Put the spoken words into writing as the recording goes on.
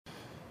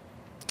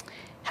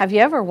Have you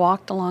ever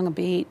walked along a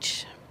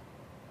beach,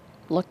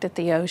 looked at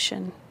the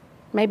ocean,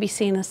 maybe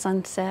seen a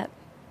sunset,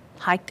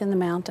 hiked in the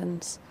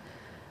mountains,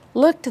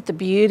 looked at the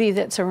beauty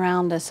that's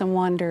around us and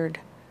wondered,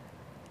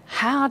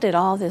 how did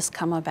all this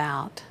come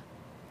about?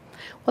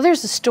 Well,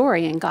 there's a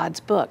story in God's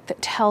book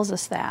that tells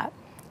us that.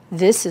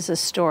 This is a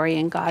story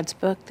in God's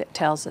book that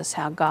tells us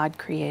how God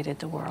created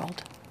the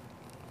world.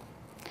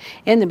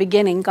 In the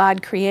beginning,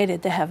 God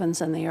created the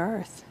heavens and the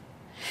earth.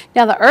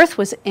 Now, the earth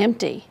was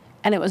empty,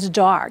 and it was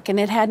dark, and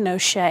it had no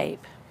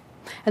shape.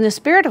 And the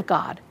Spirit of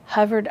God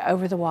hovered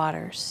over the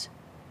waters.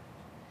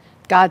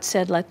 God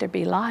said, "Let there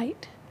be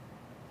light."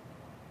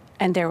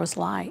 And there was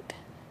light.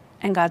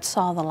 And God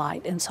saw the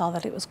light and saw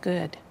that it was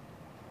good.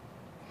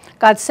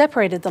 God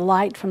separated the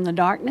light from the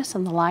darkness,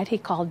 and the light He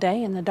called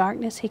day, and the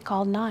darkness He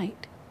called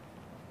night.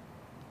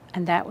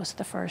 And that was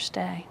the first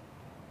day.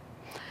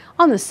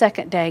 On the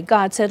second day,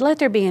 God said, "Let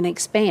there be an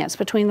expanse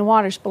between the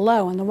waters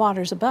below and the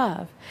waters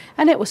above."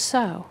 And it was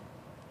so.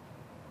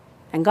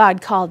 And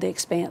God called the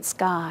expanse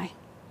sky.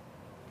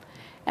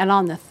 And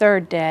on the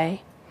third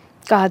day,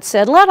 God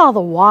said, "Let all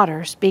the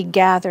waters be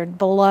gathered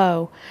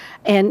below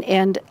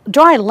and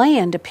dry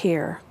land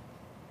appear."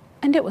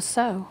 And it was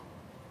so.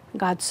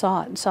 God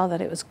saw it and saw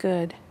that it was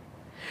good.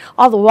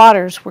 All the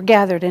waters were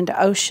gathered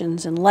into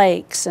oceans and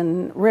lakes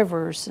and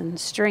rivers and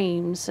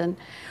streams, and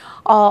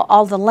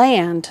all the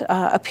land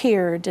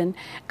appeared. And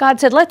God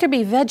said, "Let there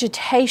be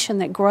vegetation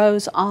that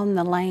grows on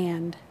the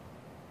land.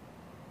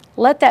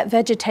 Let that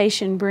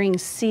vegetation bring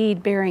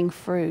seed-bearing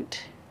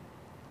fruit."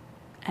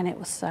 And it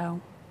was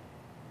so.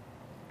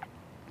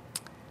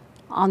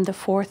 On the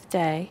fourth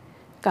day,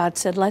 God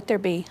said, "Let there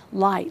be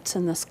lights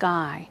in the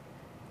sky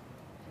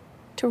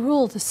to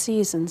rule the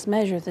seasons,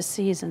 measure the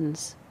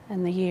seasons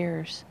and the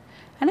years."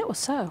 And it was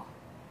so.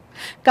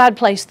 God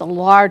placed the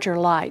larger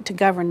light to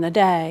govern the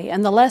day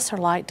and the lesser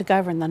light to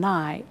govern the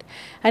night.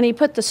 And He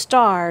put the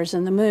stars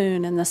and the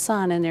moon and the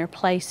sun in their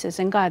places,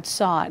 and God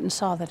saw it and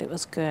saw that it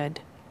was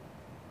good.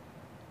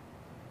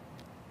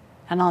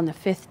 And on the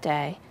fifth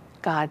day,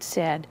 God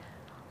said,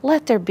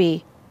 "Let there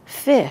be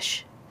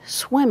fish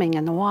swimming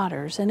in the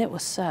waters," and it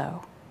was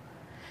so.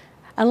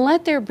 "And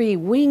let there be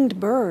winged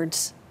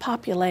birds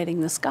populating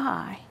the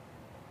sky."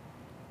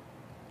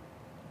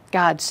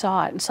 God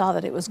saw it and saw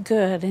that it was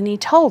good, and He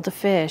told the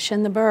fish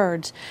and the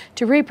birds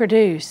to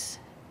reproduce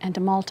and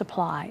to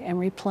multiply and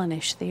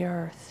replenish the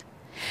earth.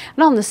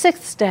 And on the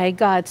sixth day,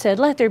 God said,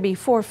 "Let there be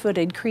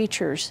four-footed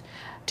creatures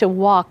to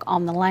walk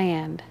on the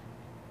land."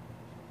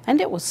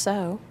 And it was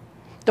so.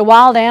 The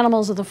wild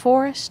animals of the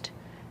forest,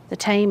 the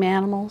tame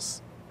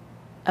animals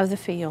of the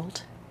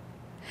field.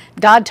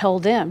 God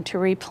told them to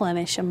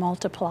replenish and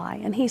multiply,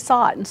 and He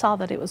saw it and saw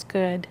that it was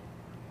good.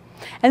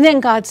 And then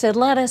God said,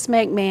 "Let us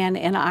make man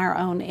in our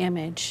own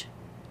image."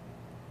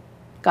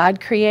 God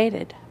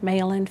created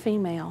male and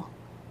female.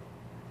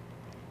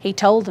 He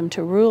told them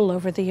to rule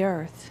over the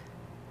earth.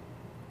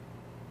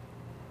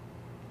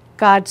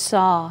 God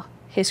saw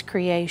His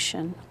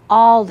creation,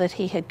 all that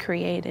He had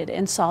created,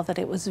 and saw that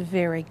it was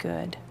very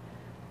good.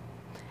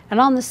 And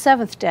on the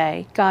seventh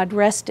day, God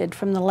rested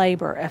from the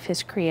labor of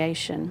His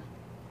creation.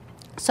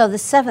 So the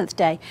seventh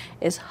day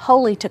is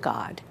holy to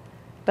God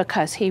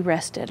because He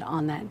rested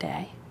on that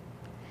day.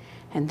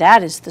 And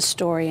that is the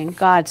story in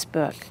God's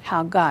book,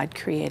 how God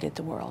created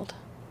the world.